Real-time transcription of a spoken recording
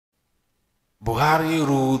Buhari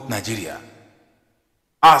ruled Nigeria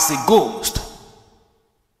as a ghost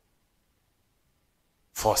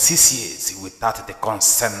for 6 years without the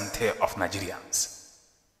consent of Nigerians.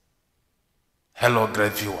 Hello,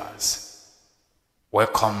 great viewers.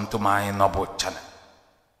 Welcome to my noble channel.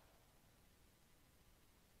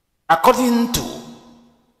 According to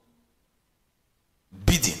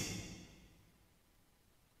Biden,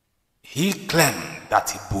 he claimed that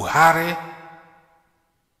Buhari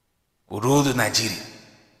ruled Nigeria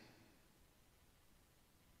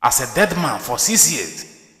as a dead man for 6 years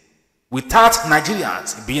without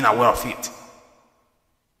Nigerians being aware of it.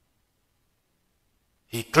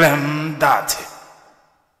 He claimed that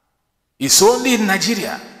it's only in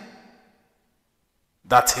Nigeria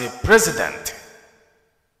that a president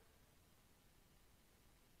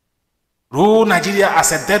ruled Nigeria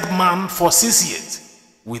as a dead man for 6 years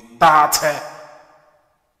without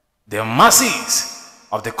the masses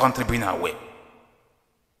of the country being aware.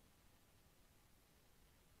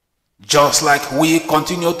 Just like we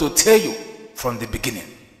continue to tell you from the beginning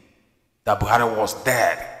that Buhari was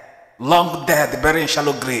dead, long dead, buried in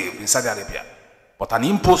shallow grave in Saudi Arabia. But an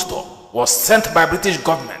impostor was sent by British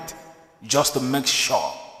government just to make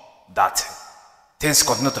sure that things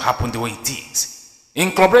continue to happen the way it is.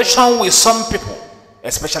 In collaboration with some people,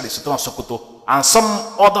 especially Sultan of Sokoto and some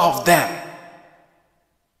other of them,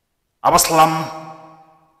 Abassalam,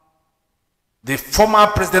 the former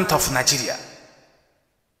president of Nigeria,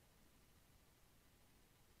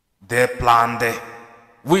 they planned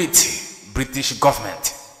with British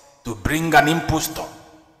government to bring an impostor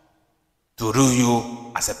to rule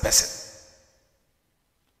you as a person.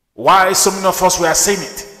 Why so many of us were saying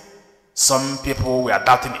it? Some people were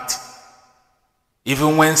doubting it.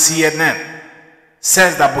 Even when CNN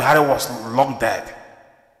says that Buhari was long dead,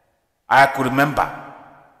 I could remember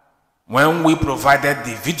when we provided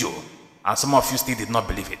the video and some of you still did not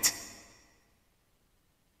believe it.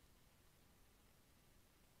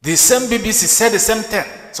 The same BBC said the same thing.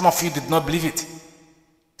 Some of you did not believe it.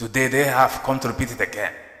 Today they have come to repeat it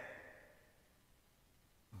again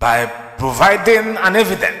by providing an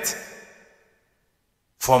evidence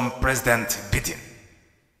from President Biden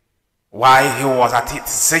why he was at it,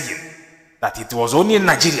 saying that it was only in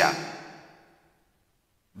Nigeria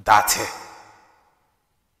that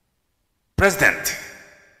President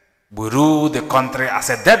will rule the country as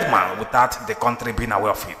a dead man without the country being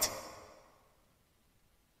aware of it.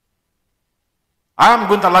 I am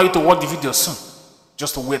going to allow you to watch the video soon.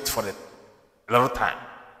 Just to wait for a little time.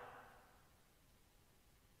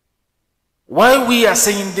 Why we are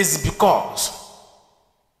saying this is because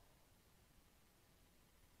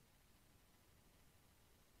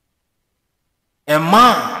a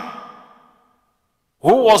man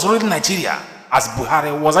who was ruling Nigeria as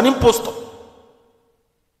Buhari was an impostor.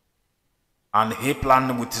 And he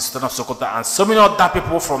planned with the Sultan of Sokoto and so many other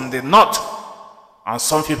people from the north and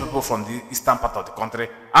some few people from the eastern part of the country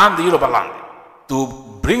and the Yoruba land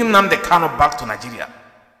to bring Nnamdi Kanu back to Nigeria.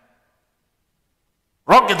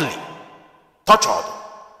 Ruggedly tortured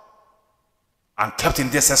and kept in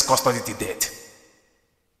DSS custody till death.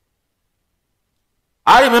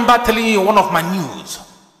 I remember telling you in one of my news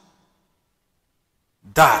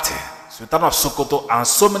that Sultan of Sokoto and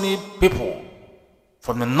so many people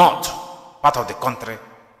from the north part of the country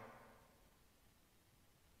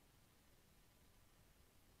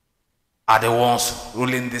are the ones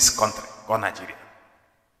ruling this country called Nigeria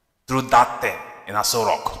through that thing in Aso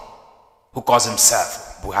Rock who calls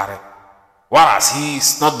himself Buhari, whereas he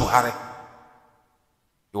is not Buhari.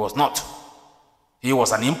 He was not. He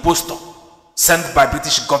was an impostor sent by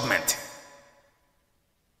British government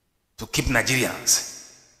to keep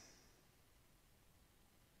Nigerians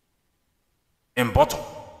in bottom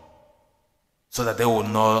so that they will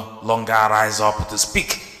no longer rise up to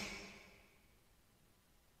speak.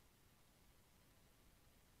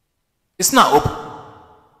 It's not open.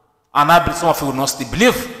 And I believe some of you will not still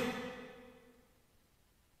believe.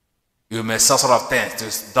 You may say sort of things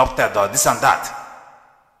to doctor or this and that.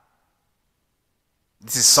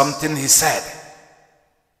 This is something he said.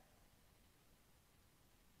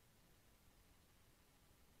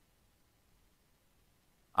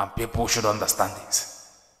 And people should understand this.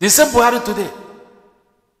 The same Buhari today,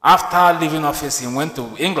 after leaving office, he went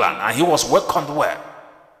to England and he was welcomed well,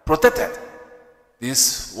 protected.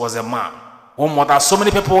 This was a man who murdered so many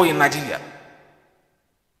people in Nigeria.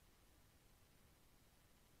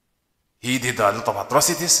 He did a lot of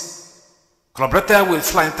atrocities, collaborated with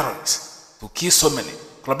flying terrorists to kill so many,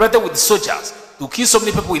 collaborated with the soldiers to kill so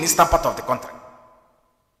many people in the eastern part of the country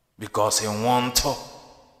because he wanted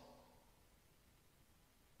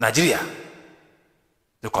Nigeria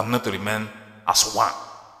to continue to remain as one.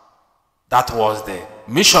 That was the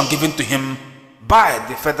mission given to him by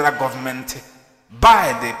the federal government,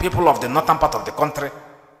 by the people of the northern part of the country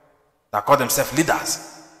that call themselves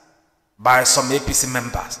leaders, by some APC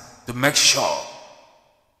members, to make sure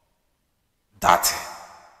that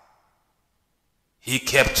he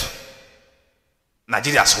kept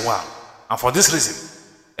Nigeria as one. And for this reason,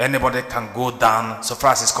 anybody can go down, so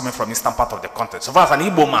far as he's coming from eastern part of the country. So far as an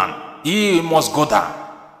Igbo man, he must go down.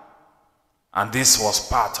 And this was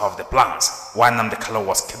part of the plans why Nnamdi Kanu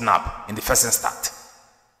was kidnapped in the first instance.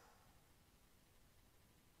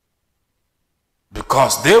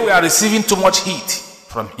 Because they were receiving too much heat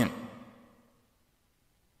from him.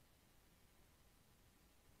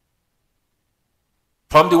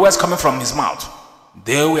 From the words coming from his mouth,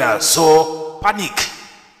 they were so panicked.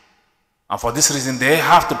 And for this reason, they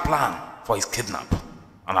have to plan for his kidnap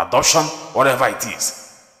and adoption, whatever it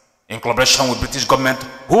is, in collaboration with British government,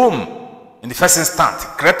 whom, in the first instance,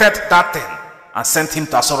 created that thing and sent him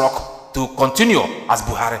to Asorok to continue as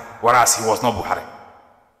Buhari, whereas he was not Buhari.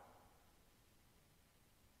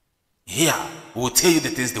 Here, we will tell you the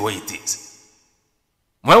things the way it is.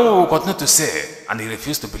 When we will continue to say, and he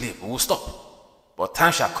refused to believe, we will stop. But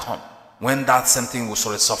time shall come when that same thing will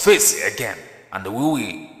surface again, and we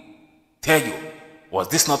will tell you, was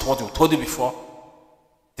this not what we told you before?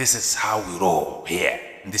 This is how we roll here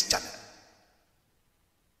in this channel.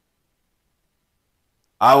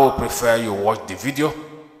 I will prefer you watch the video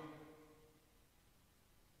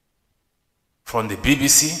from the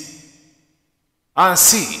BBC and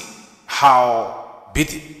see how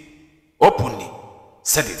Bidi openly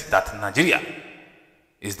said it, that Nigeria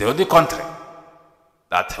is the only country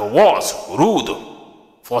that was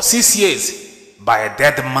ruled for 6 years by a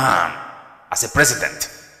dead man as a president.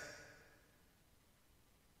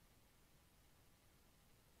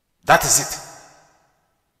 That is it.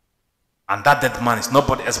 And that dead man is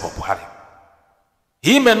nobody else but Buhari.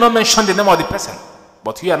 He may not mention the name of the person,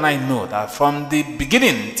 but you and I know that from the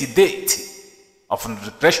beginning to date of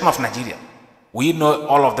the creation of Nigeria, we know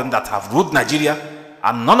all of them that have ruled Nigeria,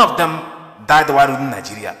 and none of them died while ruling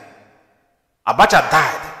Nigeria. Abacha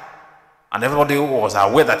died, and everybody was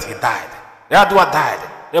aware that he died. Yar'Adua died,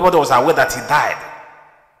 everybody was aware that he died.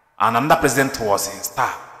 And another president was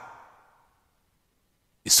installed.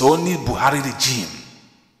 It's only Buhari regime.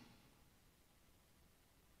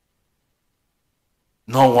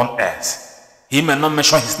 No one else. He may not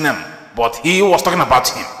mention his name, but he was talking about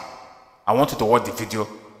him. I want you to watch the video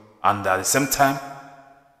and at the same time,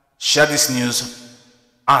 share this news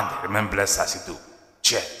and remain blessed as you do.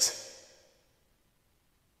 Cheers.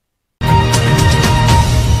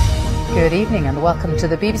 Good evening and welcome to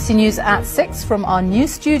the BBC News at 6 from our new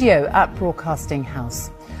studio at Broadcasting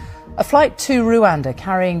House. A flight to Rwanda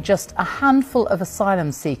carrying just a handful of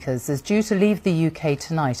asylum seekers is due to leave the UK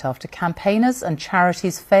tonight after campaigners and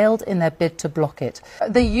charities failed in their bid to block it.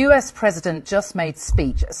 The US president just made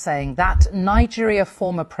speech saying that Nigeria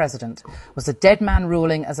former president was a dead man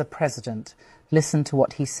ruling as a president. Listen to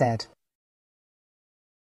what he said.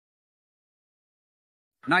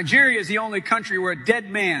 Nigeria is the only country where a dead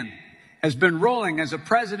man has been ruling as a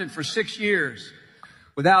president for 6 years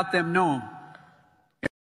without them knowing.